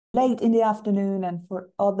late in the afternoon, and for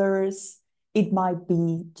others, it might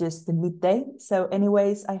be just the midday. So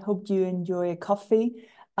anyways, I hope you enjoy a coffee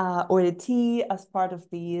or a tea as part of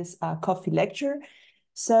this coffee lecture.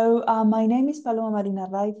 So my name is Paloma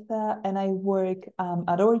Marín-Arraiza, and I work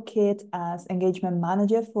at ORCID as engagement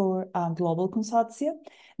manager for Global Consortia.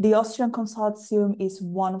 The Austrian Consortium is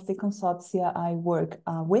one of the consortia I work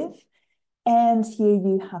with. And here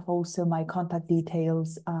you have also my contact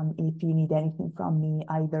details if you need anything from me,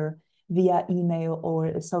 either via email or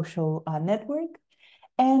a social network.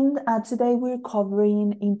 And today we're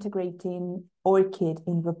covering integrating ORCID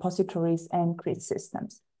in repositories and CRIS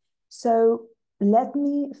systems. So let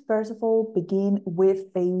me first of all begin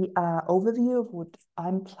with the overview of what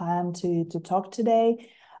I'm planned to talk today.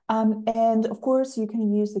 And of course, you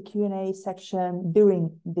can use the Q&A section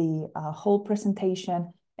during the whole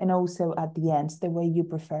presentation and also at the end, the way you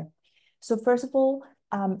prefer. So first of all,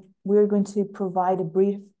 we're going to provide a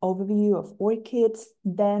brief overview of ORCID,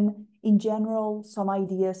 then in general, some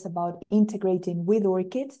ideas about integrating with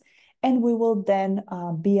ORCID, and we will then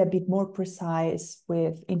be a bit more precise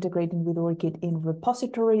with integrating with ORCID in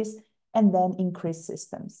repositories and then in CRIS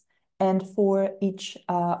systems. And for each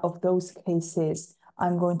of those cases,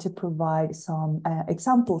 I'm going to provide some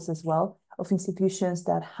examples as well of institutions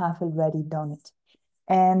that have already done it.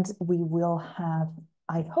 And we will have,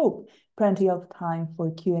 I hope, plenty of time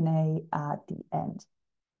for Q&A at the end.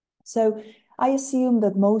 So I assume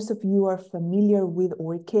that most of you are familiar with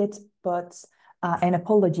ORCID, but, and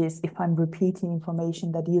apologies if I'm repeating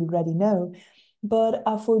information that you already know, but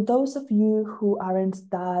for those of you who aren't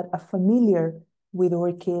that familiar with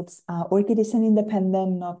ORCID, ORCID is an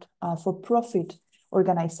independent, not for-profit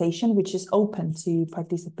organization, which is open to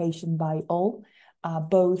participation by all,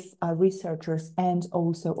 both researchers and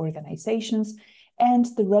also organizations. And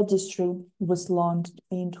the registry was launched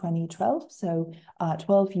in 2012, so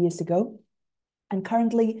 12 years ago. And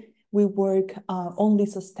currently, we work only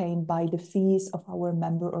sustained by the fees of our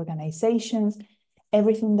member organizations.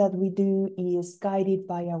 Everything that we do is guided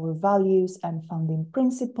by our values and founding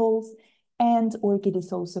principles. And ORCID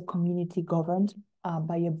is also community governed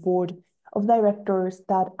by a board of directors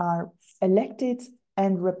that are elected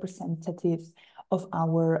and representatives of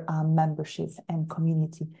our membership and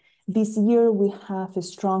community. This year, we have a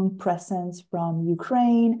strong presence from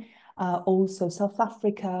Ukraine, also South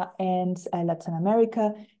Africa and Latin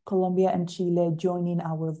America, Colombia and Chile joining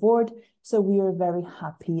our board. So we are very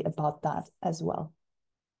happy about that as well.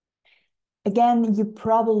 Again, you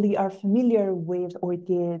probably are familiar with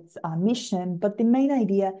ORCID's mission, but the main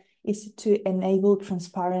idea is to enable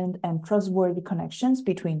transparent and trustworthy connections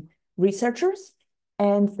between researchers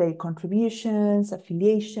and their contributions,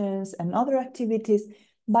 affiliations, and other activities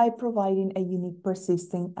by providing a unique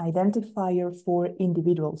persisting identifier for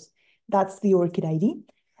individuals. That's the ORCID ID.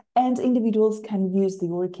 And individuals can use the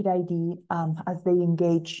ORCID ID as they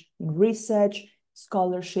engage in research,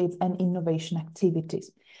 scholarship, and innovation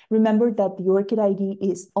activities. Remember that the ORCID ID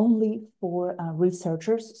is only for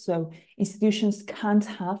researchers, so institutions can't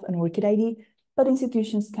have an ORCID ID, but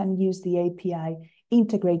institutions can use the API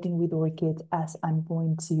integrating with ORCID, as I'm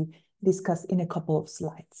going to discuss in a couple of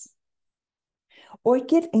slides.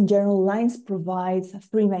 ORCID, in general lines, provides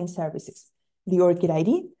three main services. The ORCID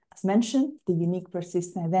ID, as mentioned, the unique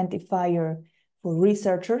persistent identifier for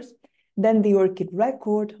researchers, then the ORCID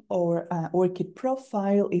record or ORCID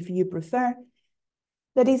profile, if you prefer.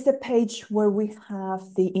 That is the page where we have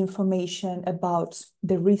the information about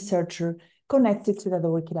the researcher connected to that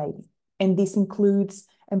ORCID ID. And this includes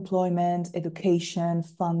employment, education,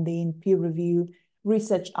 funding, peer review,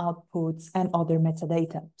 research outputs, and other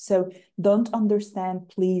metadata. So don't understand,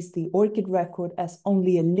 please, the ORCID record as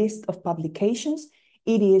only a list of publications.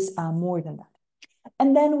 It is more than that.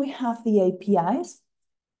 And then we have the APIs,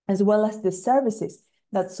 as well as the services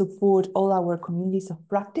that support all our communities of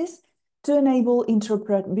practice to enable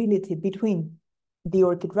interoperability between the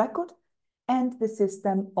ORCID record and the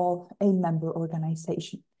system of a member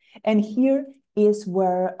organization. And here is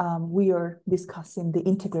where we are discussing the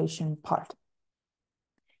integration part.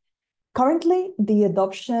 Currently, the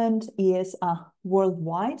adoption is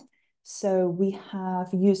worldwide. So we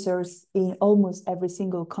have users in almost every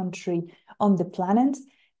single country on the planet.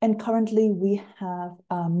 And currently, we have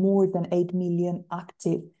more than 8 million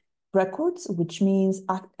active records, which means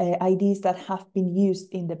IDs that have been used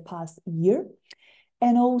in the past year.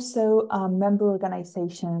 And also member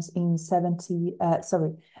organizations in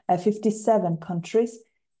 57 countries,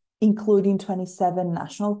 including 27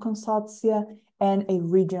 national consortia and a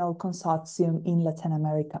regional consortium in Latin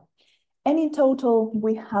America. And in total,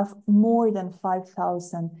 we have more than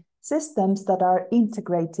 5,000 systems that are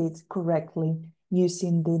integrated correctly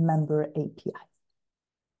using the member API.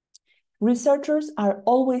 Researchers are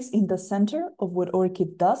always in the center of what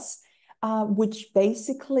ORCID does, which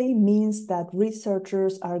basically means that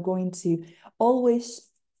researchers are going to always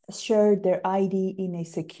share their ID in a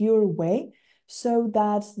secure way, so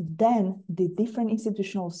that then the different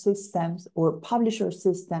institutional systems or publisher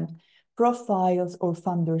systems, profiles or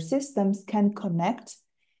funder systems can connect,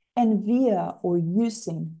 and via or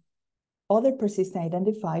using other persistent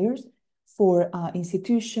identifiers for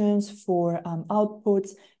institutions, for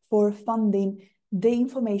outputs, for funding, the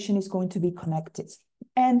information is going to be connected.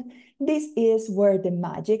 And this is where the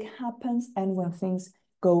magic happens and when things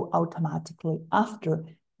go automatically after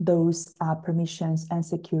those permissions and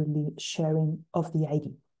securely sharing of the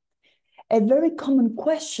ID. A very common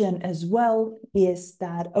question as well is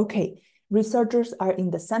that, okay, researchers are in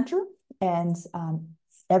the center and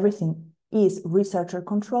everything is researcher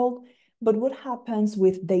controlled, but what happens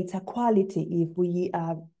with data quality if we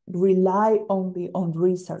rely only on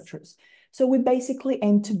researchers? So we basically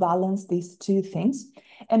aim to balance these two things,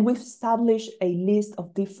 and we've established a list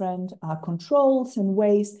of different controls and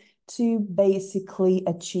ways to basically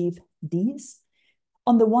achieve these.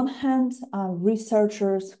 On the one hand,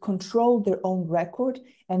 researchers control their own record,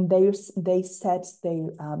 and they set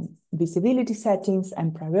their visibility settings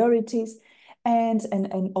and priorities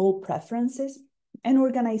and all preferences. And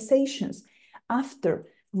organizations, after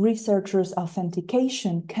researchers'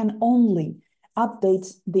 authentication, can only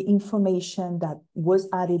update the information that was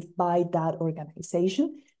added by that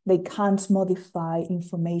organization. They can't modify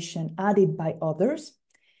information added by others.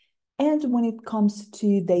 And when it comes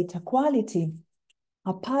to data quality,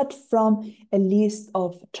 apart from a list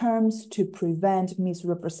of terms to prevent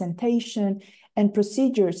misrepresentation and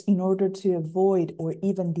procedures in order to avoid or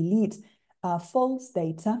even delete false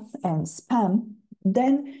data and spam,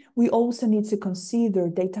 then we also need to consider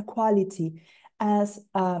data quality as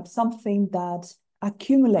something that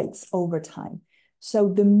accumulates over time. So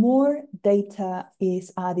the more data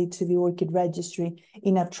is added to the ORCID registry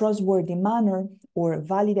in a trustworthy manner or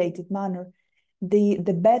validated manner, the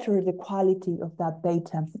better the quality of that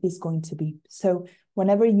data is going to be. So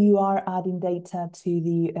whenever you are adding data to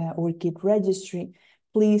the ORCID registry,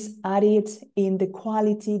 please add it in the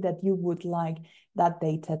quality that you would like that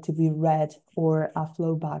data to be read or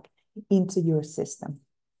flow back into your system.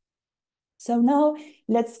 So now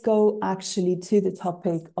let's go actually to the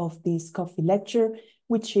topic of this coffee lecture,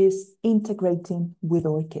 which is integrating with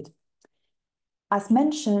ORCID. As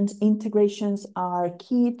mentioned, integrations are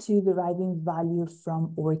key to deriving value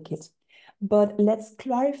from ORCID. But let's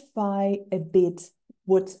clarify a bit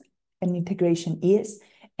what an integration is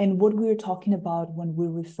and what we're talking about when we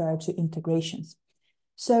refer to integrations.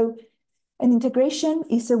 So an integration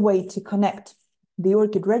is a way to connect the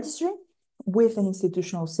ORCID registry with an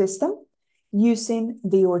institutional system using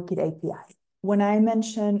the ORCID API. When I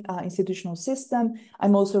mention institutional system,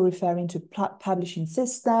 I'm also referring to publishing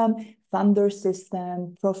system, funder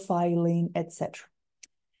system, profiling, etc.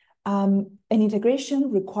 An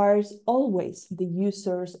integration requires always the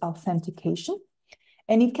user's authentication,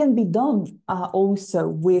 and it can be done also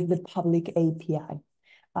with the public API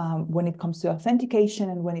when it comes to authentication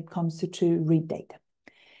and when it comes to read data.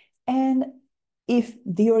 And if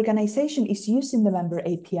the organization is using the member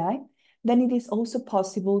API, then it is also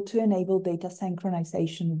possible to enable data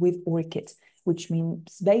synchronization with ORCID, which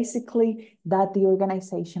means basically that the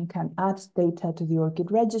organization can add data to the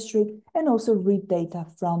ORCID registry and also read data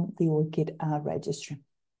from the ORCID registry.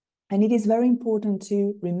 And it is very important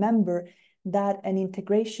to remember that an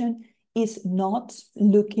integration is not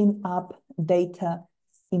looking up data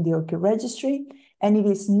in the ORCID registry, and it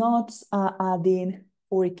is not adding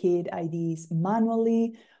ORCID IDs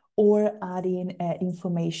manually or adding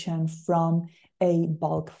information from a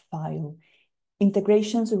bulk file.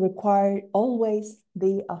 Integrations require always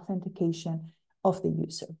the authentication of the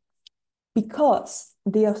user, because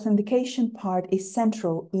the authentication part is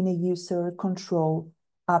central in a user control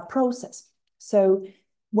process. So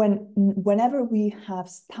whenever we have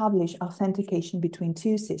established authentication between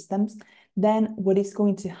two systems, then what is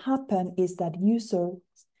going to happen is that users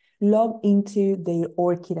log into their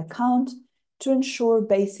ORCID account to ensure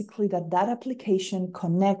basically that that application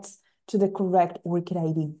connects to the correct ORCID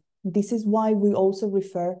ID. This is why we also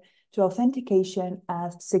refer to authentication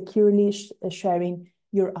as securely sharing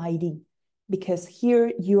your ID, because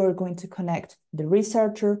here you are going to connect the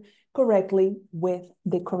researcher correctly with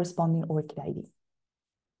the corresponding ORCID ID.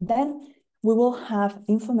 Then we will have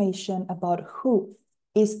information about who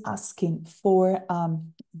is asking for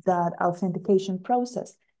that authentication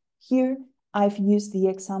process. Here, I've used the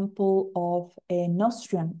example of an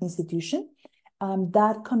Austrian institution,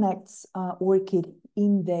 that connects ORCID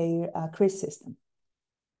in their CRIS system.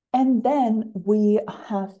 And then we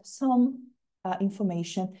have some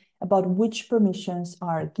information about which permissions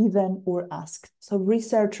are given or asked. So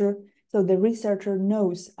the researcher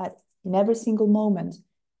knows in every single moment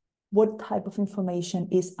what type of information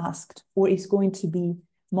is asked or is going to be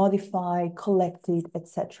modified, collected,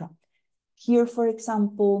 etc. Here, for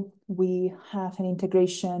example, we have an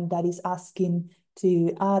integration that is asking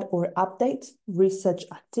to add or update research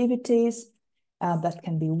activities. That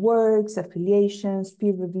can be works, affiliations,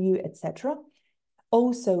 peer review, etc.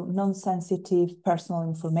 Also, non-sensitive personal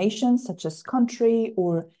information such as country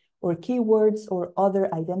or keywords or other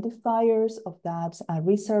identifiers of that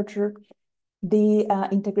researcher. The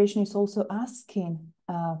integration is also asking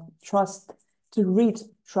to read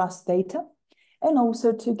trust data and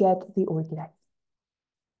also to get the ORCID.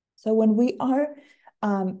 So when we are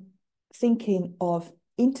thinking of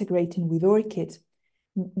integrating with ORCID,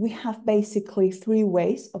 we have basically three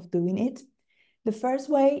ways of doing it. The first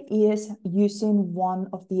way is using one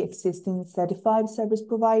of the existing certified service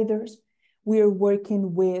providers. We are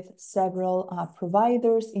working with several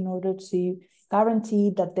providers in order to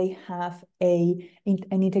guarantee that they have an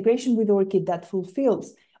integration with ORCID that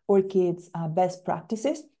fulfills ORCID's best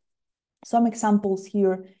practices. Some examples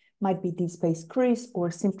here might be DSpace CRIS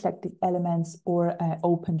or symplectic elements or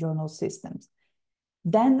open journal systems.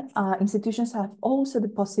 Then institutions have also the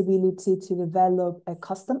possibility to develop a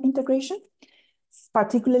custom integration,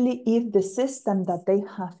 particularly if the system that they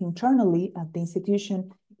have internally at the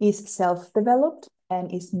institution is self-developed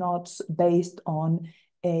and is not based on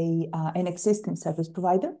an existing service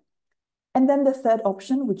provider. And then the third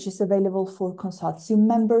option, which is available for consortium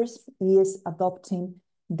members, is adopting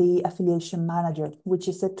the affiliation manager, which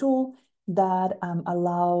is a tool that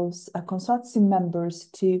allows consortium members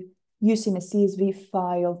to, using a CSV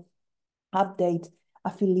file, update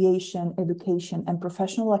affiliation, education, and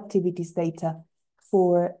professional activities data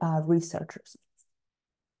for researchers.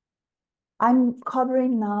 I'm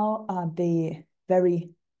covering now the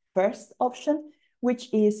very first option, which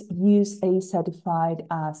is use a certified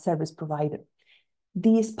service provider.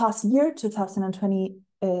 This past year,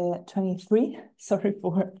 2023, sorry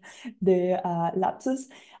for the lapsus,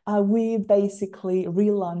 we basically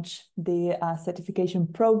relaunched the certification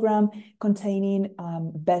program containing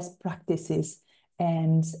best practices.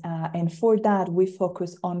 And for that, we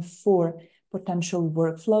focus on 4 potential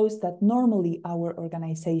workflows that normally our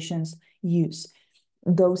organizations use.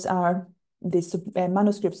 Those are the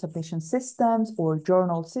manuscript submission systems or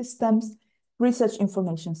journal systems, research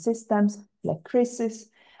information systems like CRIS,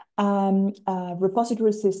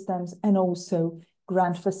 repository systems, and also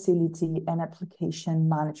grant facility and application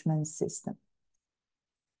management system.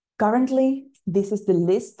 Currently, this is the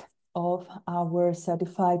list of our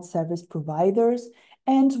certified service providers,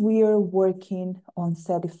 and we are working on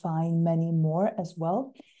certifying many more as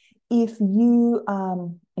well. If you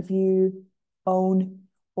own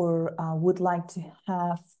or would like to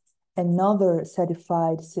have another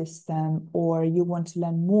certified system, or you want to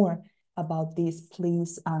learn more about this,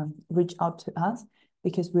 please reach out to us,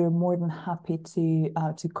 because we're more than happy to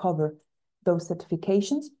cover those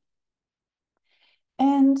certifications.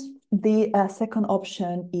 And the second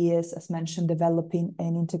option is, as mentioned, developing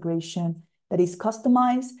an integration that is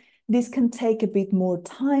customized. This can take a bit more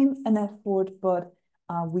time and effort, but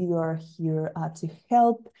we are here to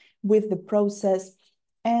help with the process.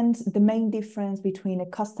 And the main difference between a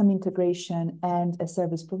custom integration and a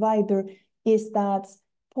service provider is that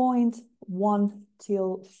point 1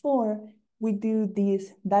 till 4, we do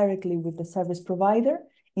this directly with the service provider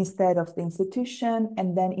instead of the institution,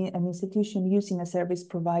 and then an institution using a service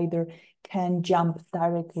provider can jump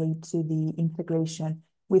directly to the integration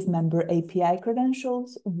with member API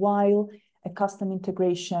credentials, while a custom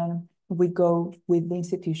integration, we go with the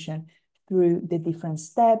institution through the different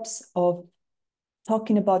steps of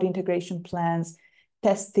talking about integration plans,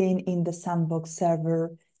 testing in the sandbox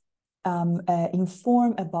server,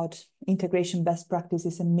 inform about integration best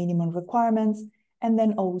practices and minimum requirements, and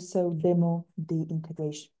then also demo the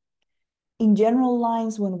integration. In general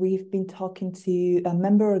lines, when we've been talking to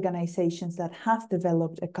member organizations that have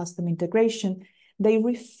developed a custom integration, they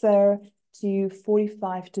refer to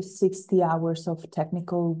 45 to 60 hours of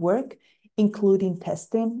technical work, including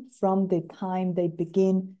testing from the time they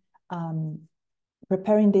begin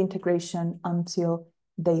preparing the integration until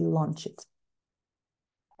they launch it.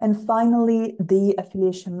 And finally, the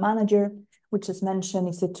affiliation manager, which as mentioned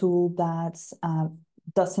is a tool that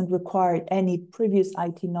doesn't require any previous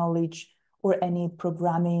IT knowledge or any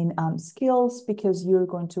programming skills, because you're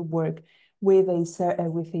going to work with a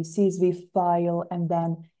CSV file and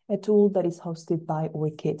then a tool that is hosted by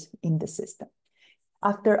ORCID in the system.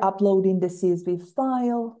 After uploading the CSV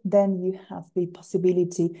file, then you have the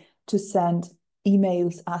possibility to send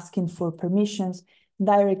emails asking for permissions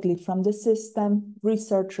directly from the system.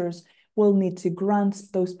 Researchers will need to grant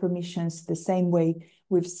those permissions the same way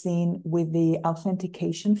we've seen with the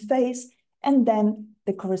authentication phase, and then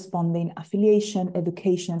the corresponding affiliation,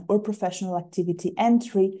 education, or professional activity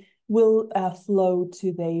entry will flow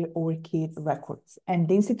to their ORCID records, and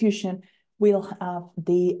the institution will have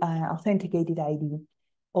the authenticated ID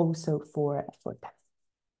also for that.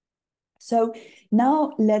 So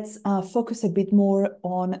now let's focus a bit more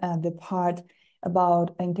on the part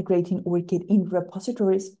about integrating ORCID in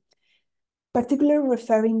repositories, particularly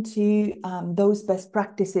referring to those best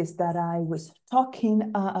practices that I was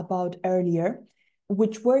talking about earlier,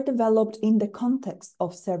 which were developed in the context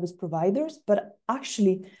of service providers, but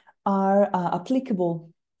actually are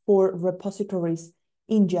applicable for repositories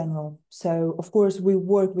in general. So, of course, we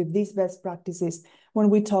work with these best practices when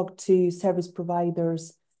we talk to service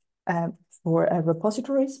providers for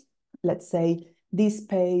repositories, let's say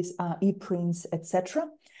DSpace, ePrints, etc.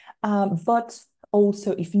 But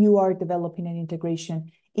also, if you are developing an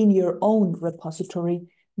integration in your own repository,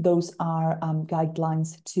 those are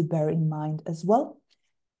guidelines to bear in mind as well.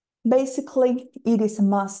 Basically, it is a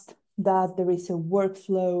must that there is a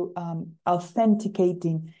workflow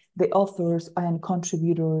authenticating the authors and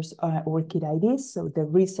contributors' ORCID IDs, so the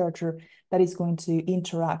researcher that is going to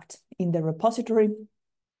interact in the repository.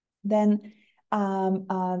 Then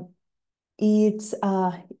it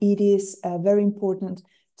is very important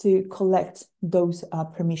to collect those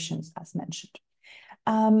permissions, as mentioned.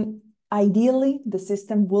 Ideally, the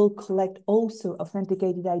system will collect also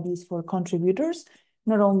authenticated IDs for contributors,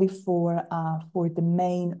 not only for the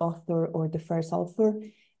main author or the first author,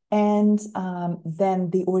 and then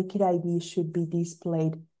the ORCID ID should be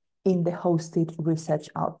displayed in the hosted research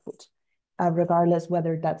output, regardless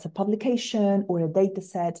whether that's a publication or a data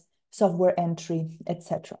set, software entry,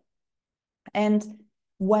 etc. And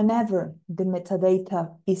whenever the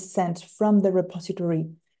metadata is sent from the repository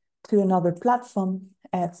to another platform,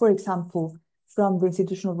 for example, from the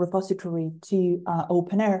institutional repository to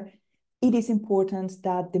OpenAIRE, it is important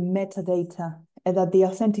that the metadata, that the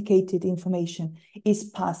authenticated information is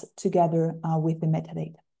passed together with the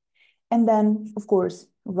metadata. And then, of course,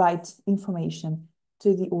 write information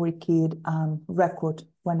to the ORCID record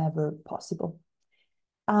whenever possible.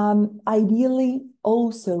 Ideally,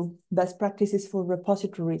 also, best practices for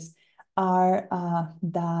repositories are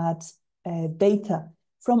that data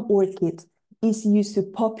from ORCID is used to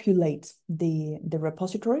populate the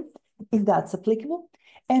repository, if that's applicable,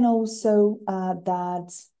 and also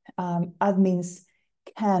that admins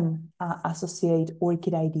can associate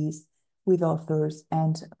ORCID IDs with authors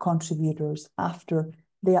and contributors after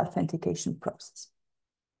the authentication process.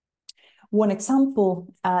 One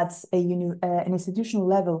example at an institutional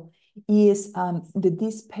level is the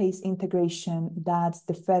DSpace integration that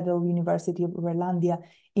the Federal University of Uberlândia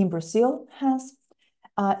in Brazil has.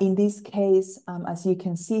 In this case, as you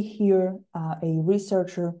can see here, a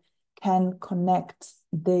researcher can connect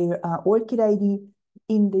their ORCID ID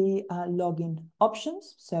in the login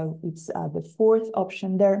options. So it's the fourth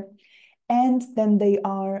option there. And then they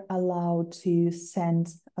are allowed to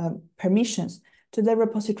send permissions to the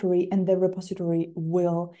repository, and the repository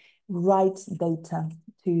will write data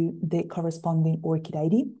to the corresponding ORCID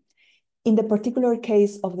ID. In the particular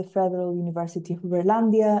case of the Federal University of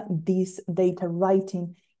Uberlândia, this data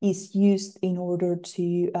writing is used in order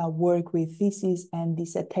to work with theses and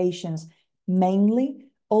dissertations mainly,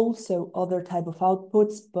 also other type of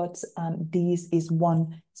outputs, but this is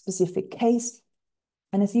one specific case.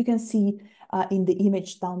 And as you can see in the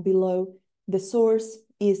image down below, the source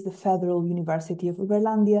is the Federal University of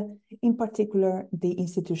Uberlândia, in particular the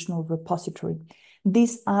institutional repository.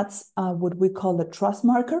 This adds what we call the trust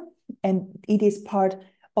marker, and it is part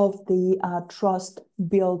of the trust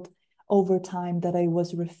built over time that I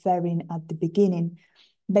was referring at the beginning,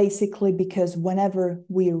 basically because whenever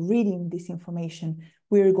we are reading this information,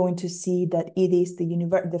 we are going to see that it is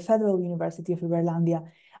the Federal University of Uberlândia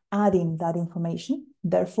adding that information.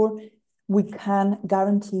 Therefore, we can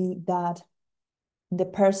guarantee that the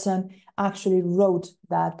person actually wrote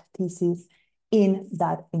that thesis in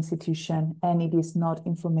that institution, and it is not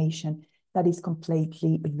information that is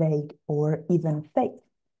completely vague or even fake.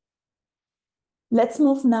 Let's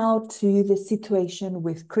move now to the situation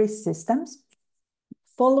with CRIS systems.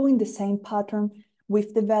 Following the same pattern,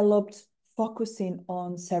 we've developed, focusing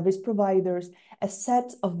on service providers, a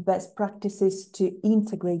set of best practices to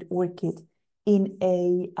integrate ORCID in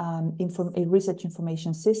a research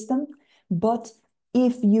information system, but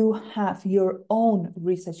If you have your own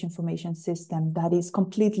research information system that is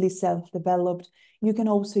completely self-developed, you can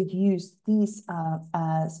also use these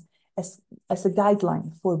as a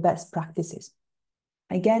guideline for best practices.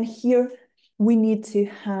 Again, here we need to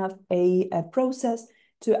have a process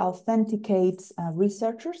to authenticate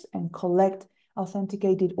researchers and collect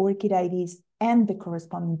authenticated ORCID IDs and the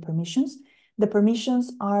corresponding permissions. The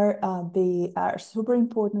permissions are super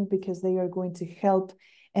important because they are going to help,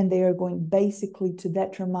 and they are going basically to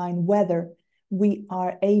determine whether we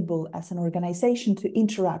are able as an organization to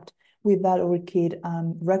interact with that ORCID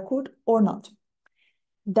record or not.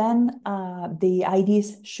 Then the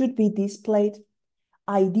IDs should be displayed.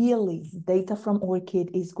 Ideally, data from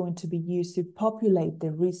ORCID is going to be used to populate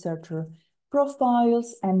the researcher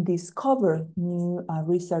profiles and discover new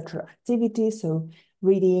researcher activities. So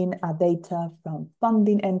reading data from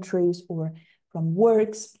funding entries or from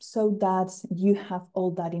works, so that you have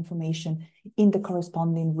all that information in the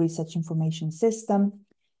corresponding research information system.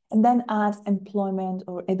 And then add employment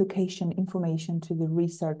or education information to the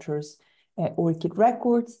researchers' ORCID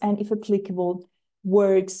records, and if applicable,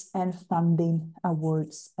 works and funding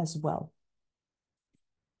awards as well.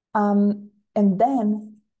 And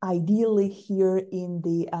then ideally here in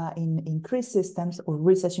the in CRIS systems or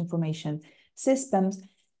research information systems,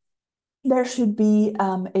 there should be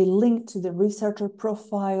a link to the researcher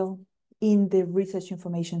profile in the research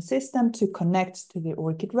information system to connect to the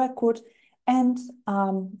ORCID record. And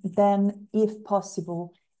then if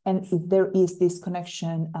possible, and if there is this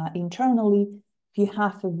connection internally, if you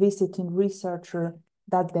have a visiting researcher,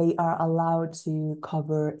 that they are allowed to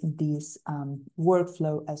cover this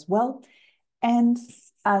workflow as well. And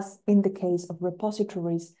as in the case of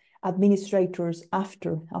repositories, administrators,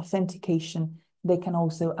 after authentication, they can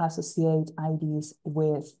also associate IDs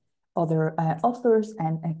with other authors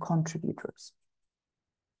and contributors.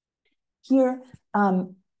 Here,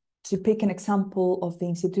 to pick an example of the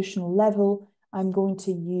institutional level, I'm going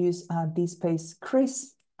to use DSpace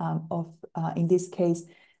CRIS in this case,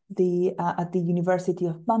 at the University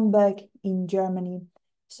of Bamberg in Germany.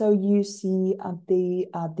 So you see the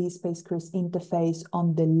DSpace CRIS interface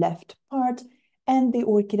on the left part, and the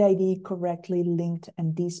ORCID ID correctly linked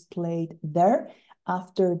and displayed there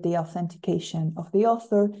after the authentication of the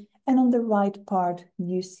author. And on the right part,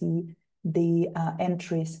 you see the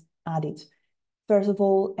entries added. First of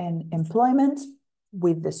all, an employment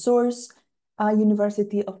with the source,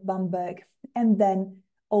 University of Bamberg, and then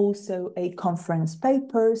also a conference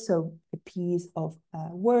paper, so a piece of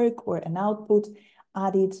work or an output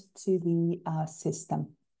added to the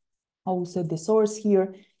system. Also, the source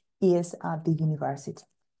here is at the university.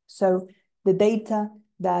 So the data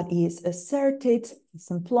that is asserted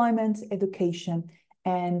is employment, education,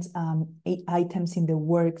 and items in the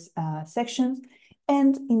works sections.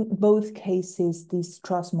 And in both cases, this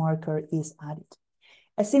trust marker is added.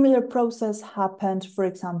 A similar process happened, for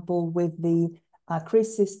example, with the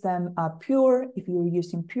CRIS system Pure. If you're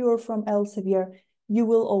using Pure from Elsevier, you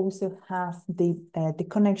will also have the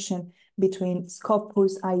connection between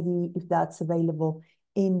Scopus ID, if that's available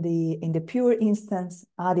in the Pure instance,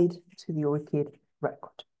 added to the ORCID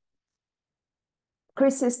record.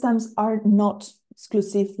 CRIS systems are not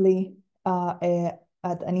exclusively at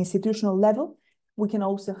an institutional level. We can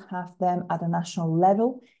also have them at a national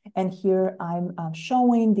level. And here I'm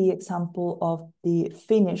showing the example of the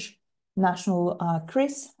Finnish National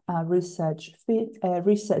CRIS research.fi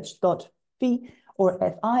or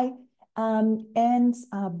FI. And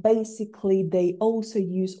basically, they also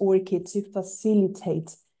use ORCID to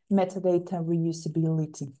facilitate metadata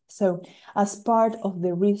reusability. So as part of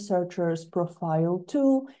the researcher's profile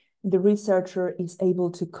tool, the researcher is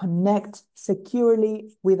able to connect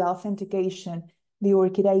securely with authentication the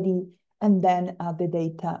ORCID ID, and then the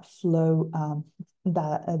data flow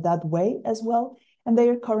that way as well. And they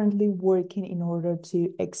are currently working in order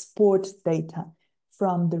to export data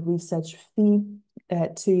from the research fee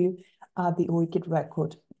to the ORCID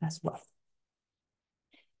record as well.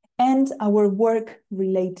 And our work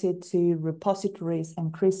related to repositories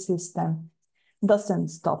and CRIS system doesn't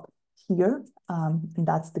stop here, and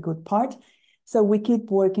that's the good part. So we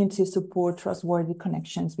keep working to support trustworthy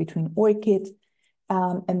connections between ORCID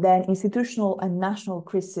and then institutional and national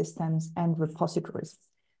CRIS systems and repositories.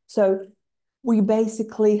 So we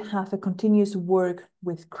basically have a continuous work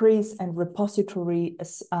with CRIS and repository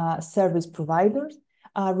service providers,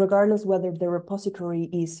 regardless whether the repository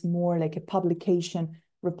is more like a publication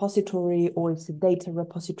repository or it's a data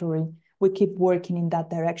repository. We keep working in that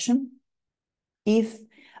direction. If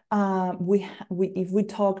we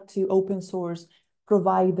talk to open source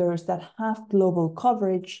providers that have global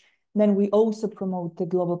coverage, Then we also promote the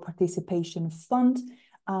Global Participation Fund.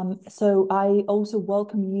 So I also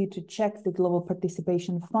welcome you to check the Global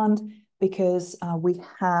Participation Fund, because we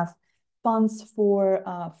have funds for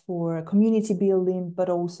community building, but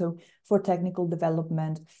also for technical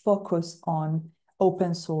development focused on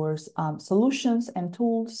open source solutions and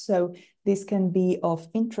tools. So this can be of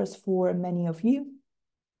interest for many of you.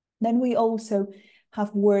 Then we also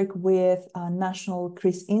have worked with national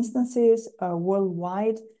CRIS instances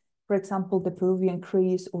worldwide. For example, the Peruvian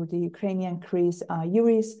CRIS or the Ukrainian CRIS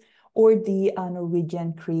URIS, or the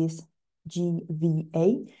Norwegian CRIS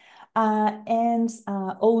GVA. And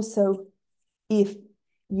also, if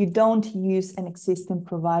you don't use an existing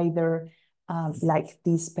provider like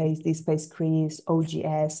DSpace CRIS,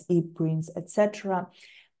 OGS, ePrints, etc.,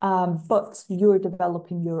 but you're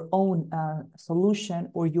developing your own solution,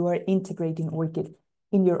 or you are integrating ORCID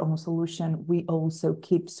in your own solution, we also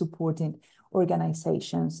keep supporting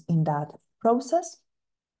organizations in that process.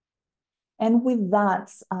 And with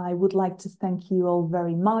that, I would like to thank you all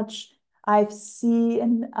very much. I've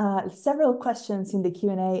seen several questions in the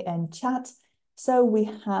Q&A and chat. So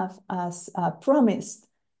we have, as promised,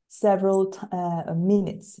 several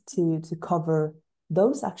minutes to cover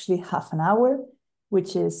those, actually half an hour,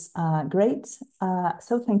 which is great.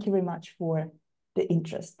 So thank you very much for the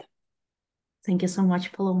interest. Thank you so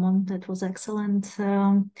much, Paloma. That was excellent.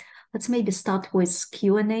 Let's maybe start with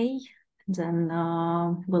Q&A, then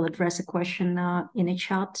we'll address a question in a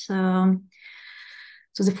chat.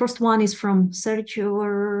 So the first one is from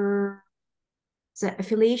Sergio. The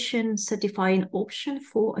affiliation certifying option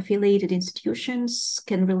for affiliated institutions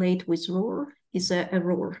can relate with ROR. Is a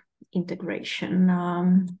ROR integration?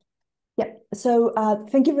 Yeah, so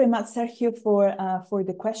thank you very much, Sergio, for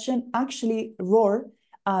the question. Actually, ROR,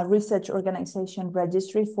 Research Organization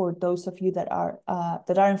Registry, for those of you that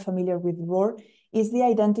aren't familiar with ROR, is the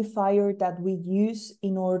identifier that we use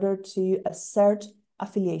in order to assert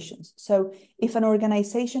affiliations. So if an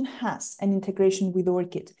organization has an integration with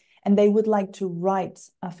ORCID and they would like to write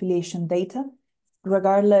affiliation data,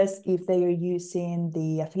 regardless if they are using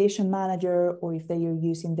the affiliation manager or if they are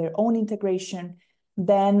using their own integration,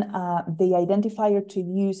 then the identifier to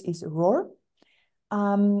use is ROR.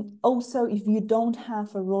 Also, if you don't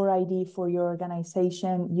have a ROR ID for your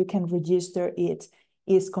organization, you can register it.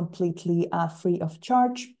 Is completely free of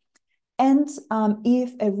charge. And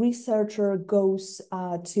if a researcher goes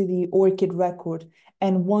to the ORCID record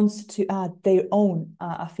and wants to add their own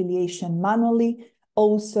affiliation manually,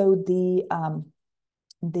 also the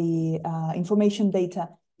information data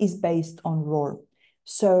is based on ROR.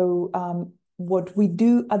 So what we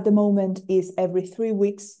do at the moment is every 3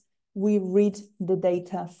 weeks, we read the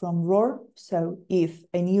data from ROR. So if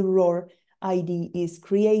a new ROR ID is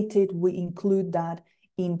created, we include that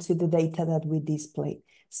into the data that we display.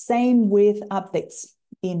 Same with updates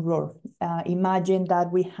in ROR. Imagine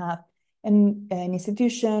that we have an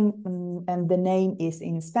institution and the name is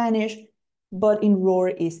in Spanish, but in ROR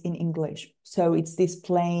is in English. So it's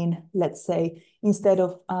displaying, let's say, instead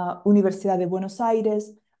of Universidad de Buenos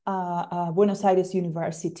Aires, Buenos Aires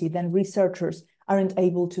University, then researchers aren't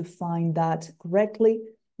able to find that correctly.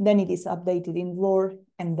 Then it is updated in ROR,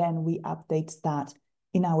 and then we update that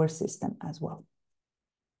in our system as well.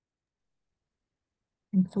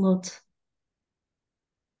 Thanks a lot.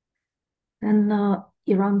 And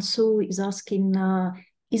Iransu is asking,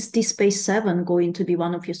 is DSpace 7 going to be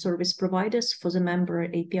one of your service providers for the member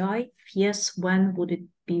API? If yes, when would it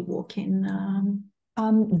be working?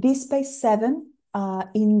 DSpace 7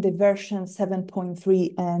 in the version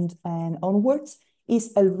 7.3 and onwards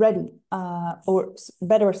is already, or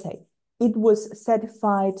better say, it was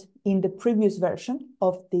certified in the previous version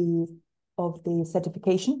of the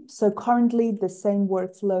certification. So currently the same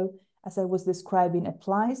workflow as I was describing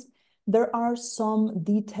applies. There are some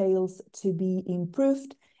details to be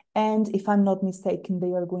improved, and if I'm not mistaken,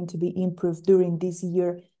 they are going to be improved during this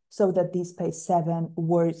year so that DSpace 7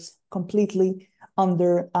 works completely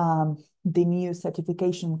under the new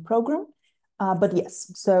certification program. But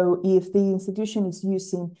yes, so if the institution is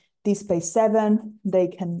using DSpace 7, they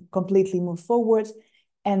can completely move forward.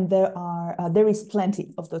 And there is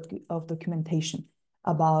plenty of documentation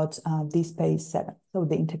about DSpace 7, so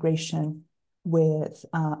the integration with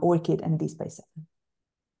ORCID and DSpace 7.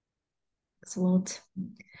 Excellent.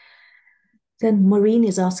 Then Maureen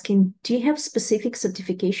is asking, do you have specific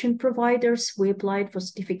certification providers? We applied for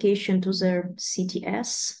certification to their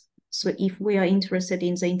CTS. So if we are interested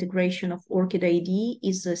in the integration of ORCID ID,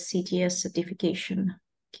 is the CTS certification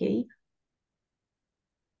okay?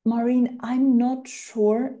 Maureen, I'm not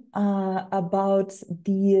sure about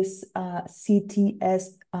this CTS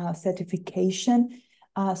certification.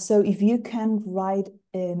 So if you can write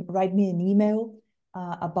me an email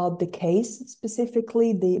about the case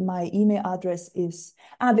specifically, my email address is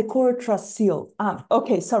the Core Trust Seal.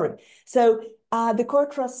 Okay, sorry. So the Core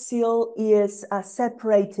Trust Seal is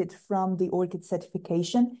separated from the ORCID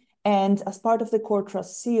certification, and as part of the Core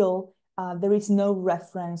Trust Seal, there is no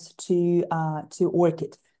reference to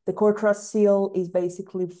ORCID. The Core Trust Seal is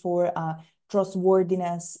basically for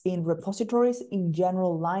trustworthiness in repositories in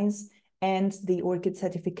general lines, and the ORCID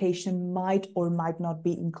certification might or might not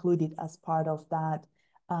be included as part of that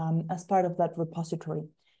repository.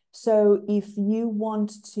 So if you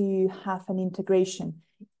want to have an integration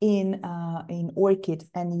in ORCID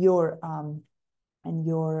and your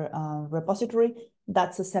repository,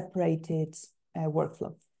 that's a separated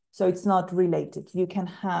workflow. So it's not related. You can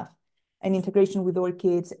have an integration with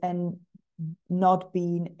ORCID and not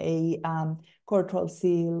being a Core Trust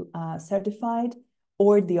Seal certified,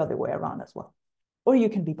 or the other way around as well. Or you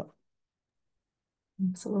can be both.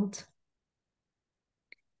 Excellent.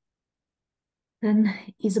 Then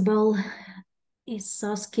Isabel is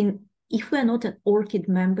asking, if we are not an ORCID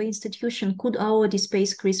member institution, could our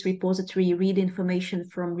DSpace CRIS repository read information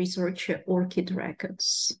from researcher ORCID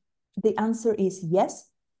records? The answer is yes.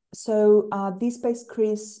 So DSpace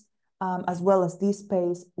CRIS, as well as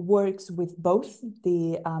DSpace, works with both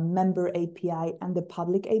the member API and the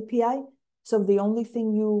public API. So the only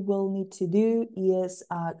thing you will need to do is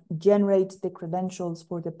generate the credentials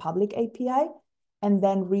for the public API, and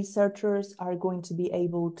then researchers are going to be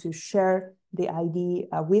able to share the ID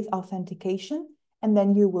with authentication, and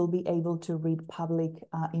then you will be able to read public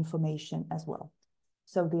information as well.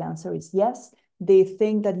 So the answer is yes. The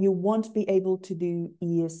thing that you won't be able to do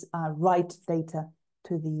is write data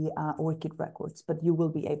to the ORCID records, but you will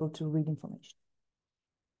be able to read information.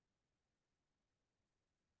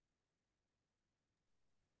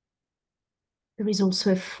 There is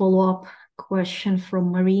also a follow-up question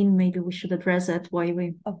from Marine. Maybe we should address that, why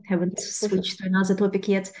we haven't switched to another topic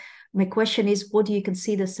yet. My question is, what do you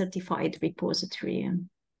consider certified repository?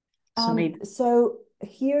 So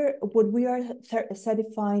here, what we are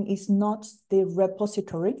certifying is not the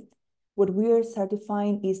repository. What we are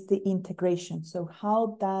certifying is the integration. So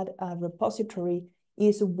how that repository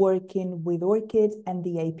is working with ORCID and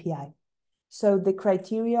the API. So the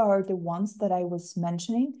criteria are the ones that I was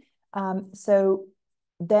mentioning. So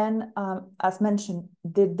then, as mentioned,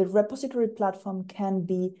 the repository platform can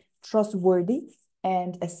be trustworthy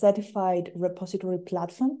and a certified repository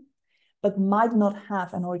platform, but might not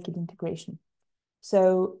have an ORCID integration.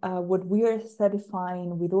 So what we are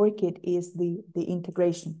certifying with ORCID is the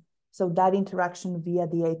integration. So that interaction via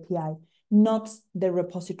the API, not the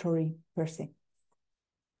repository per se.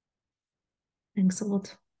 Thanks a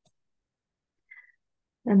lot.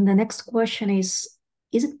 And the next question is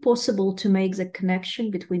it possible to make the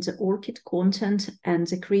connection between the ORCID content and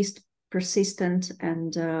the CRIS persistent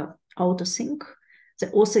and autosync?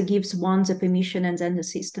 The author gives one the permission, and then the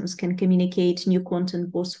systems can communicate new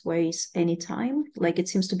content both ways anytime. Like it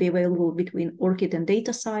seems to be available between ORCID and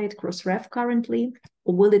DataCite, Crossref currently,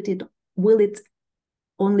 or will it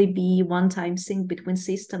only be one-time sync between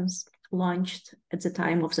systems launched at the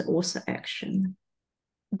time of the author action?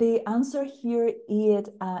 The answer here is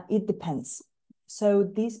it depends. So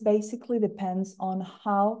this basically depends on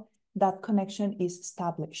how that connection is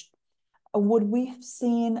established. What we have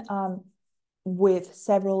seen with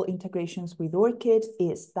several integrations with ORCID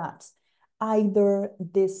is that either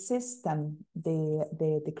the system,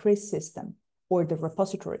 the CRIS system, or the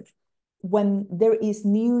repository, when there is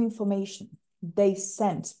new information, they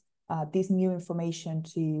send this new information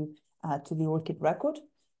to the ORCID record,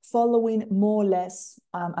 following more or less,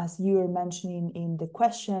 as you are mentioning in the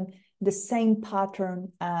question, the same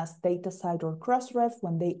pattern as DataCite or Crossref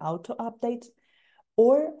when they auto-update.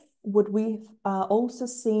 Or what we've also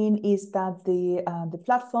seen is that the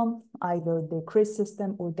platform, either the CRIS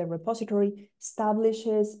system or the repository,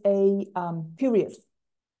 establishes a period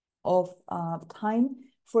of time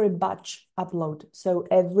for a batch upload. So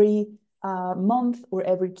every month or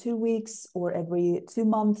every 2 weeks or every 2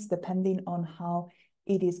 months, depending on how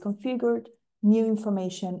it is configured, new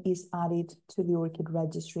information is added to the ORCID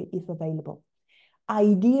registry if available.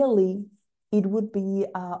 Ideally, it would be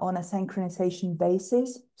on a synchronization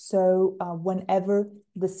basis. So whenever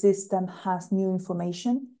the system has new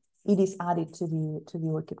information, it is added to the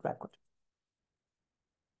ORCID record.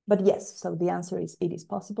 But yes, so the answer is it is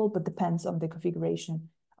possible, but depends on the configuration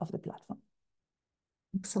of the platform.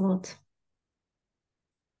 Excellent.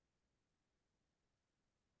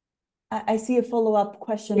 I see a follow-up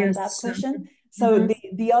question on that question. So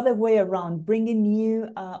the other way around, bringing new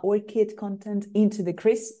ORCID content into the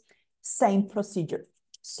CRIS, same procedure.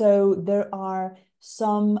 So there are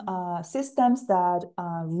some systems that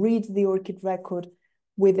read the ORCID record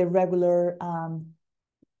with a regular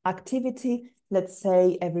activity. Let's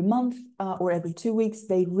say every month or every 2 weeks,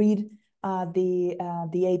 they read the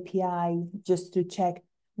API just to check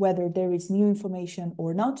whether there is new information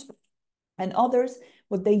or not. And others,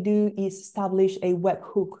 what they do is establish a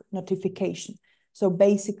webhook notification. So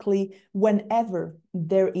basically, whenever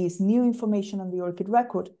there is new information on the ORCID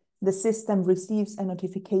record, the system receives a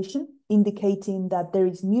notification indicating that there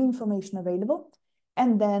is new information available,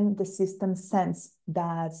 and then the system sends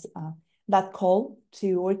that call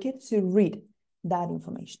to ORCID to read that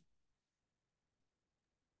information.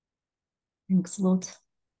 Thanks a lot.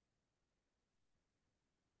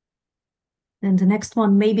 And the next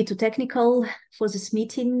one may be too technical for this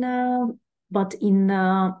meeting, but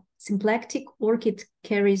in symplectic, ORCID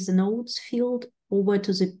carries the nodes field over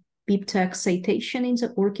to the BibTeX citation in the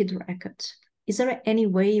ORCID record. Is there any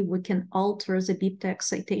way we can alter the BibTeX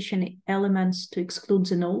citation elements to exclude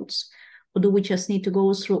the nodes? Or do we just need to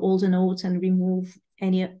go through all the nodes and remove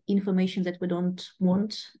any information that we don't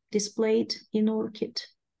want displayed in ORCID?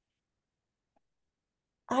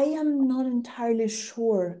 I am not entirely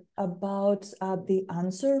sure about the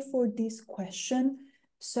answer for this question.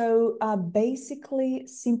 So basically,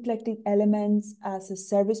 symplectic elements as a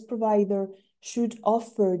service provider should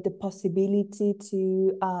offer the possibility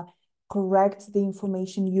to correct the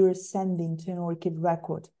information you're sending to an ORCID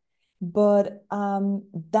record. But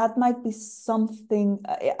that might be something,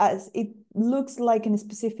 as it looks like in a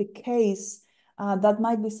specific case, that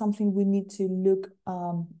might be something we need to look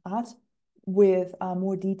at with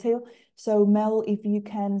more detail. So Mel, if you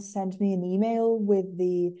can send me an email with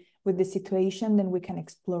the situation, then we can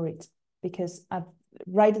explore it, because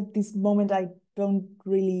right at this moment I don't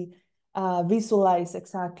really visualize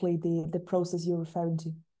exactly the process you're referring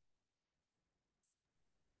to.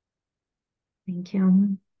 Thank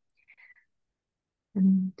you.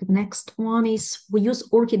 And the next one is, we use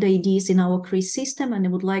ORCID IDs in our CRIS system and I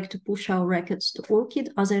would like to push our records to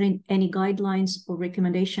ORCID. Are there any guidelines or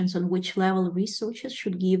recommendations on which level researchers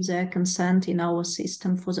should give their consent in our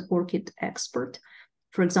system for the ORCID export?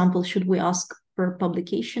 For example, should we ask per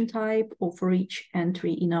publication type or for each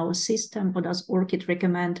entry in our system, or does ORCID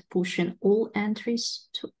recommend pushing all entries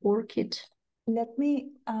to ORCID? Let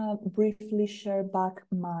me briefly share back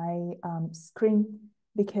my screen,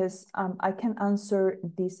 because I can answer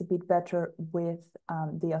this a bit better with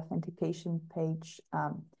the authentication page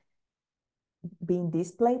being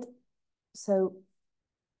displayed. So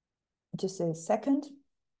just a second.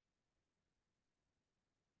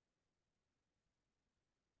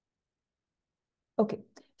 Okay,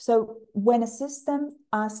 so when a system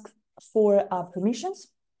asks for permissions,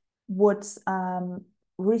 what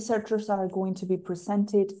researchers are going to be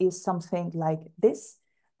presented is something like this.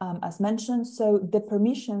 As mentioned, so the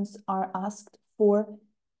permissions are asked for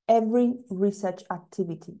every research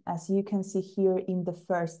activity, as you can see here in the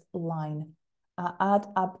first line. Add,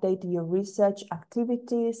 update your research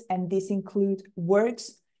activities, and this include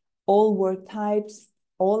works, all work types,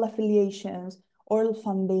 all affiliations, all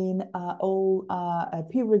funding, all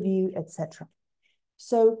peer review, etc.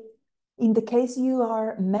 So in the case you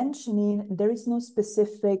are mentioning, there is no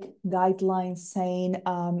specific guideline saying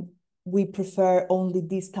we prefer only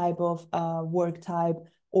this type of work type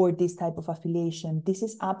or this type of affiliation. This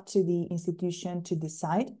is up to the institution to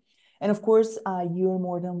decide. And of course, you're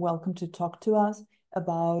more than welcome to talk to us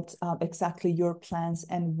about exactly your plans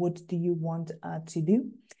and what do you want to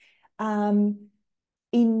do.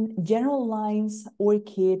 In general lines,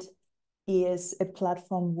 ORCID is a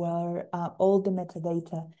platform where all the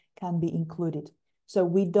metadata can be included. So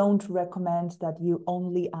we don't recommend that you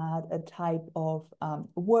only add a type of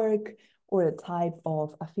work or a type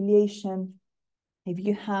of affiliation. If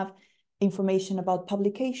you have information about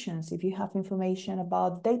publications, if you have information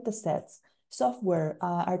about data sets, software,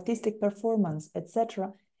 artistic performance,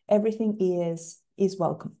 etc., everything is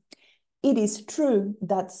welcome. It is true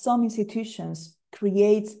that some institutions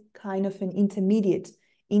create kind of an intermediate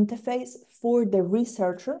interface for the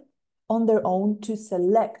researcher on their own to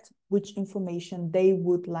select which information they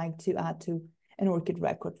would like to add to an ORCID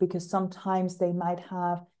record, because sometimes they might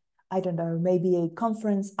have, I don't know, maybe a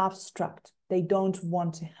conference abstract they don't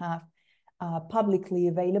want to have publicly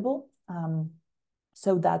available.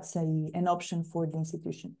 So that's an option for the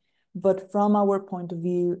institution. But from our point of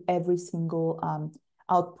view, every single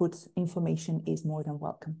output information is more than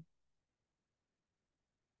welcome.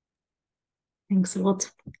 Thanks a lot.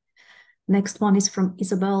 Next one is from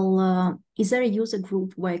Isabel. Is there a user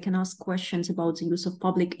group where I can ask questions about the use of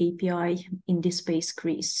public API in this space,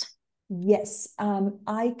 CRIS? Yes,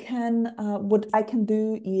 I can. What I can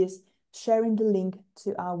do is sharing the link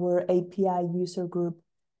to our API user group,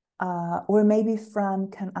 or maybe Fran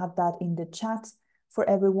can add that in the chat for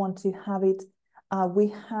everyone to have it.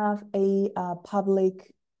 We have a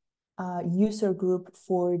public user group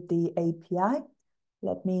for the API.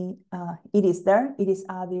 It is there. It is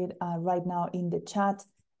added right now in the chat,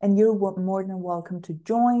 and you're more than welcome to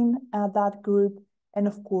join that group and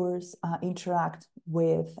of course interact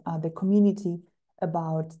with the community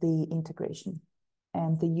about the integration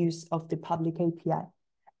and the use of the public API.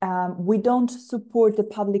 We don't support the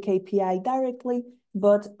public API directly,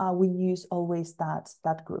 but we use always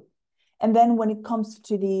that group. And then when it comes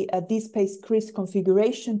to the DSpace CRIS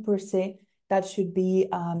configuration per se, that should be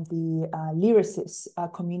the Lyrasis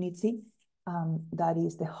community that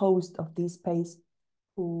is the host of DSpace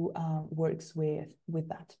who works with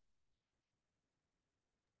that.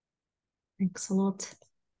 Thanks a lot.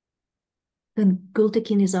 Then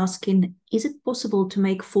Gultekin is asking, is it possible to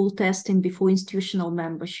make full testing before institutional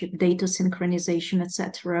membership, data synchronization,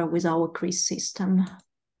 etc., with our CRIS system?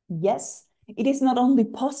 Yes, it is not only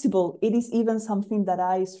possible, it is even something that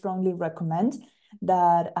I strongly recommend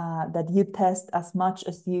that, that you test as much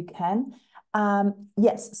as you can.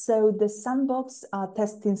 Yes, so the sandbox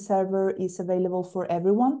testing server is available for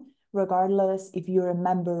everyone, regardless if you're a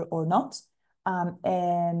member or not.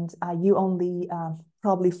 And you only,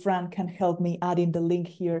 probably Fran can help me adding the link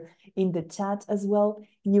here in the chat as well.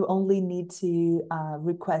 You only need to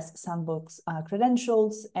request sandbox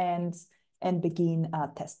credentials and begin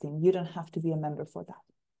testing. You don't have to be a member for that.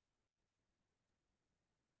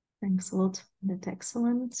 Thanks a lot. That's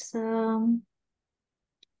excellent.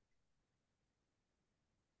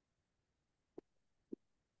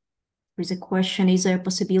 There's a question, is there a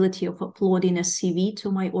possibility of uploading a CV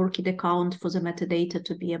to my ORCID account for the metadata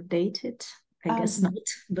to be updated? I guess not,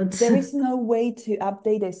 but there is no way to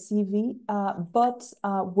update a CV, but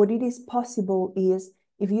what it is possible is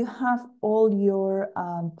if you have all your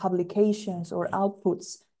publications or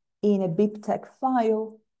outputs in a BibTeX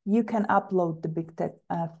file, you can upload the BibTeX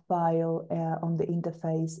file on the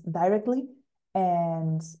interface directly,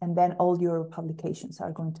 and then all your publications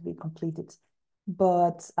are going to be completed,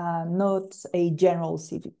 but not a general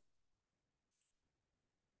CV.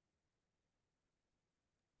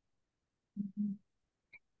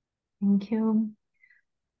 Thank you.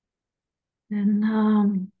 And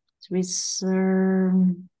there is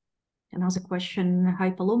another question. Hi,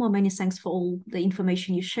 Paloma. Many thanks for all the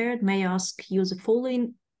information you shared. May I ask you the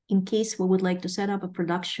following? In case we would like to set up a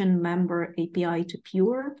production member API to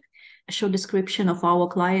Pure, a short description of our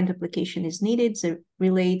client application is needed. The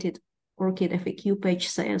related ORCID FAQ page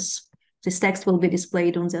says, this text will be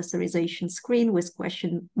displayed on the authorization screen with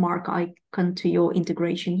question mark icon to your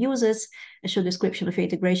integration users. A short description of your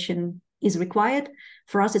integration is required.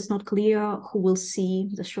 For us, it's not clear who will see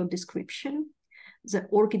the short description. The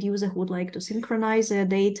ORCID user who would like to synchronize their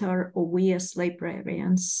data, or we as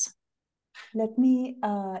librarians. Let me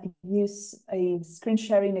use a screen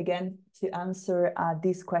sharing again to answer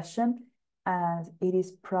this question, as it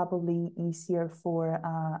is probably easier for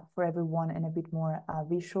everyone and a bit more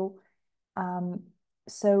visual.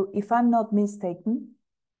 So if I'm not mistaken,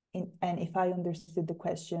 and if I understood the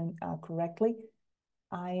question correctly,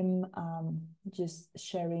 I'm just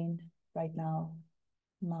sharing right now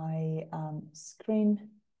my screen.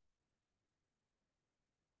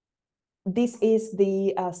 This is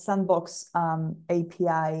the sandbox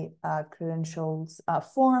API credentials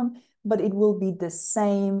form, but it will be the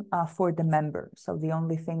same for the member. So the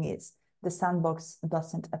only thing is the sandbox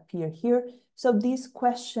doesn't appear here. So this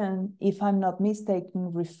question, if I'm not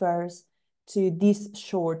mistaken, refers to this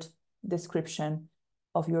short description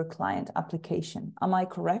of your client application. Am I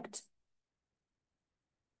correct?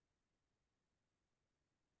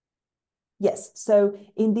 Yes, so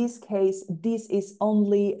in this case, this is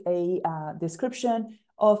only a description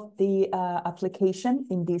of the application,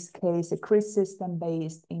 in this case, a CRIS system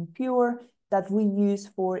based in Pure that we use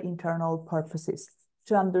for internal purposes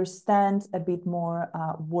to understand a bit more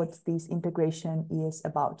what this integration is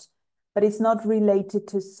about. But it's not related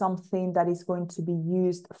to something that is going to be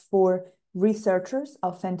used for researchers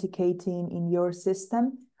authenticating in your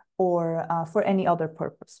system or for any other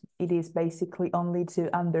purpose. It is basically only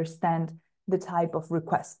to understand the type of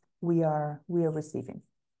request we are receiving.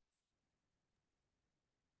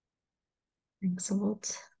 Thanks a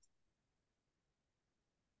lot.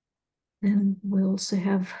 And we also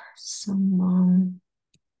have some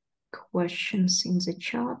questions in the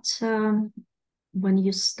chat. When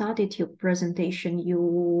you started your presentation,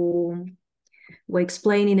 you were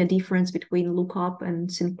explaining a difference between lookup and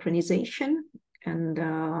synchronization.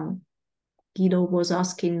 And Guido was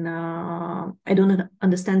asking, I don't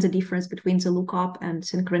understand the difference between the lookup and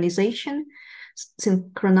synchronization.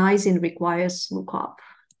 Synchronizing requires lookup.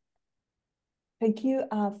 Thank you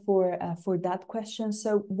for that question.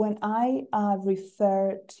 So when I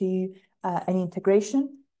refer to an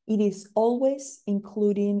integration, it is always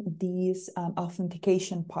including this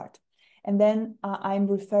authentication part. And then I'm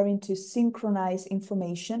referring to synchronize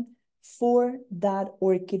information for that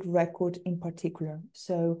ORCID record in particular.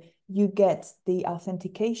 So you get the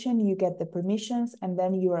authentication, you get the permissions, and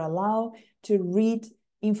then you are allowed to read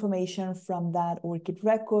information from that ORCID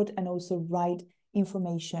record and also write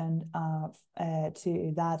information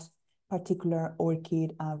to that particular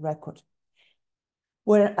ORCID record.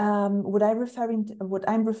 What I'm referring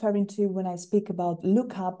to when I speak about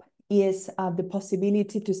lookup is the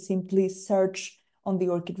possibility to simply search on the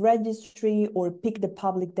ORCID registry or pick the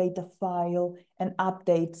public data file and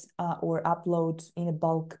update or upload in a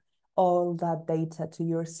bulk all that data to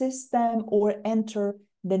your system, or enter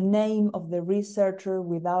the name of the researcher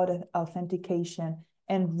without authentication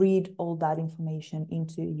and read all that information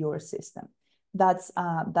into your system. That's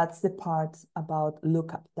the part about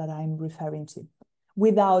lookup that I'm referring to,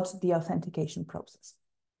 without the authentication process.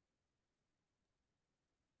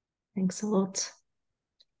 Thanks a lot.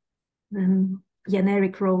 Jan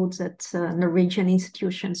Erik wrote that Norwegian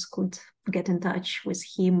institutions could get in touch with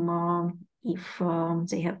him if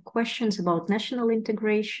they have questions about national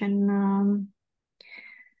integration.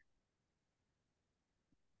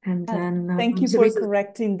 And then thank you for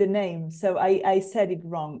correcting the name. So I said it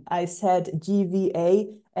wrong. I said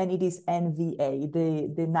GVA and it is NVA,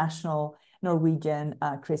 the National Norwegian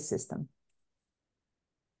CRIS system.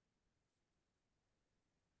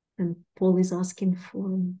 And Paul is asking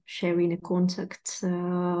for sharing a contact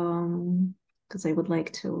because I would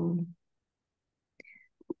like to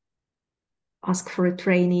ask for a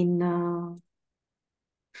training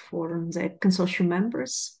for the consortium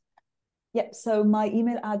members. Yeah, so my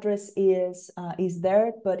email address is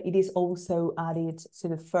there, but it is also added to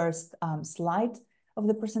the first slide of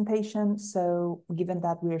the presentation. So given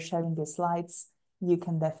that we are sharing the slides, you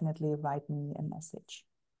can definitely write me a message.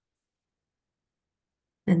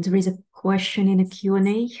 And there is a question in a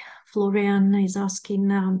Q&A. Florian is asking,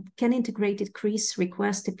 can integrated CRIS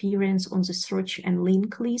request appearance on the search and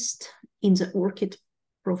link list in the ORCID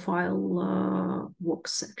profile work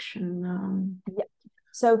section? Yeah.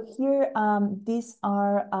 So here, these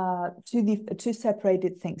are two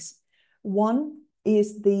separated things. One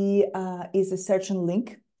is a search and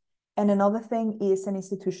link, and another thing is an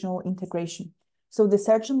institutional integration. So the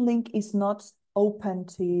search and link is not open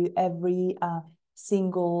to every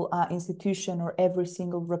single institution or every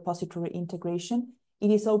single repository integration.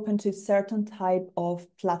 It is open to certain type of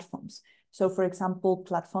platforms. So for example,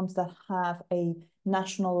 platforms that have a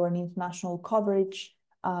national or an international coverage,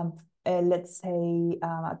 let's say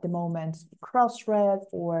at the moment, Crossref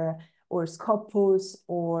or Scopus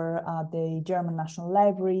or the German National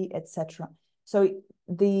Library, etc. So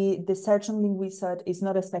the search and link wizard is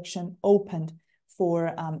not a section opened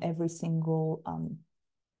for every single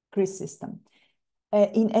CRIS system.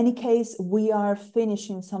 In any case, we are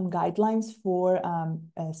finishing some guidelines for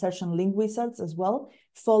search and link wizards as well,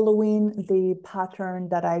 following the pattern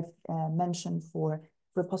that I've mentioned for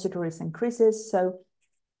repositories and CRISes. So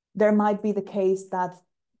there might be the case that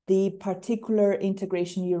the particular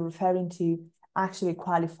integration you're referring to actually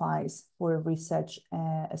qualifies for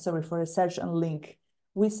a for a search and link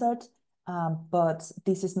wizard, but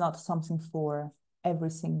this is not something for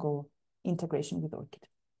every single integration with ORCID.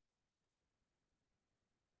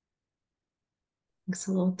 Thanks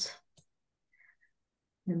a lot.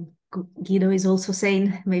 And Guido is also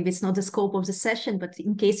saying, maybe it's not the scope of the session, but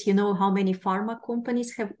in case you know how many pharma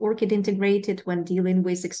companies have ORCID integrated when dealing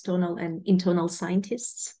with external and internal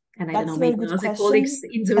scientists. And I don't know, maybe other colleagues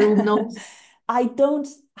in the room know. I don't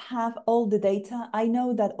have all the data. I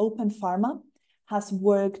know that Open Pharma has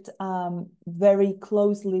worked very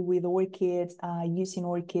closely with ORCID, using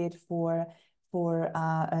ORCID for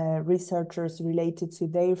researchers related to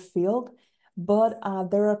their field. But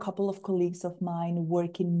there are a couple of colleagues of mine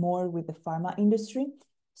working more with the pharma industry.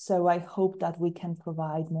 So I hope that we can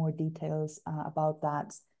provide more details about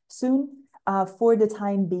that soon. For the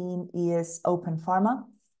time being is Open Pharma,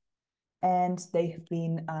 and they have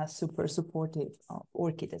been super supportive of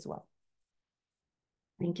ORCID as well.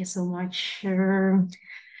 Thank you so much.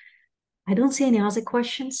 I don't see any other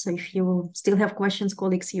questions. So if you still have questions,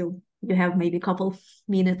 colleagues, you have maybe a couple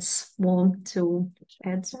minutes more to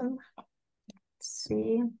add them.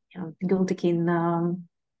 See, Gultekin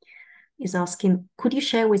is asking, could you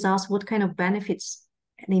share with us what kind of benefits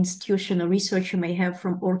an institution or researcher may have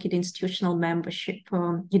from ORCID institutional membership,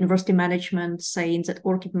 university management saying that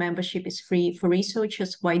ORCID membership is free for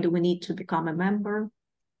researchers. Why do we need to become a member?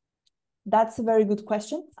 That's a very good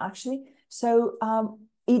question, actually. So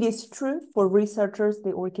it is true for researchers,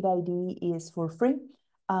 the ORCID ID is for free.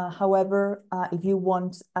 However, if you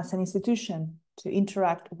want, as an institution, to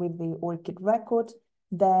interact with the ORCID record,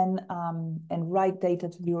 then and write data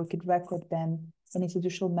to the ORCID record, then an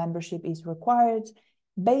institutional membership is required.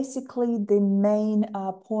 Basically, the main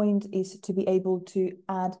point is to be able to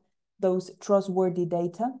add those trustworthy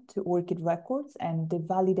data to ORCID records and the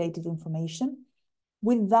validated information.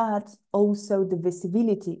 With that, also the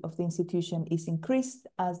visibility of the institution is increased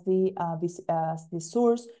as the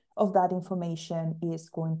source of that information is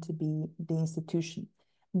going to be the institution.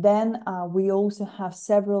 Then we also have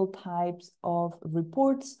several types of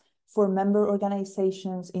reports for member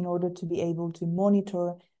organizations in order to be able to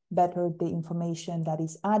monitor better the information that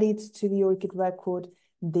is added to the ORCID record,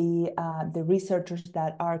 the researchers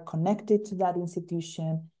that are connected to that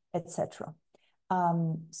institution, etc.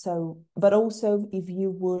 But also if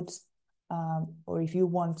you would, or if you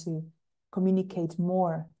want to communicate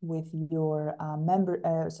more with your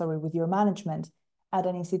with your management at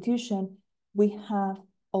an institution, we have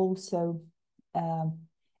also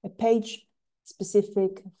a page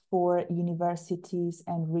specific for universities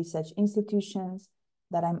and research institutions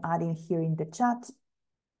that I'm adding here in the chat,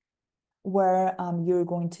 where you're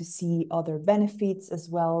going to see other benefits as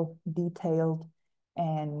well, detailed,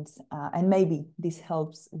 and maybe this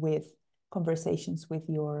helps with conversations with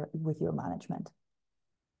your management.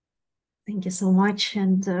 Thank you so much,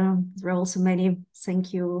 and there are also many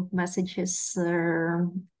thank you messages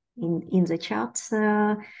in the chat.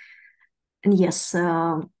 And yes,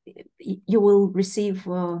 you will receive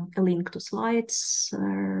a link to slides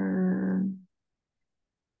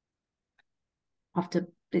after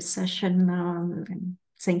this session.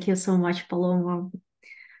 Thank you so much, Paloma.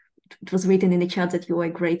 It was written in the chat that you are a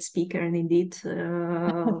great speaker, and indeed,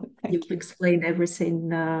 you explained everything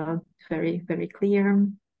very, very clear.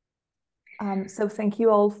 So thank you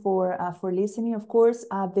all for listening. Of course,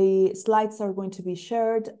 the slides are going to be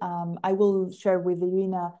shared. I will share with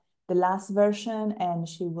Irina the last version, and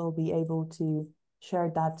she will be able to share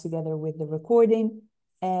that together with the recording.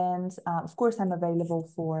 And of course, I'm available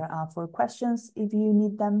for questions if you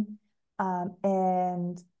need them.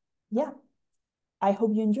 And yeah, I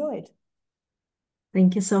hope you enjoyed.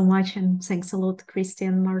 Thank you so much, and thanks a lot,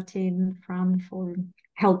 Christian, Martin, Fran, for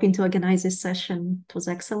helping to organize this session. It was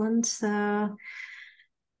excellent.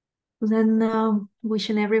 Then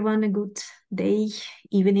wishing everyone a good day,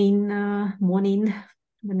 evening, morning,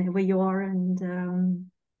 whenever you are,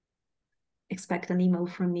 and expect an email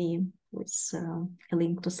from me with a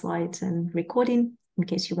link to slides and recording in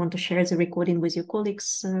case you want to share the recording with your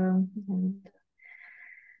colleagues. And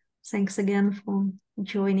thanks again for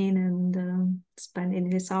joining and spending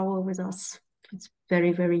this hour with us. It's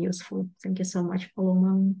very, very useful. Thank you so much,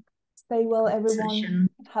 Paloma. Stay well, everyone.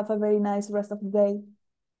 Have a very nice rest of the day.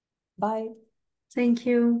 Bye. Thank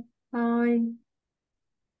you. Bye.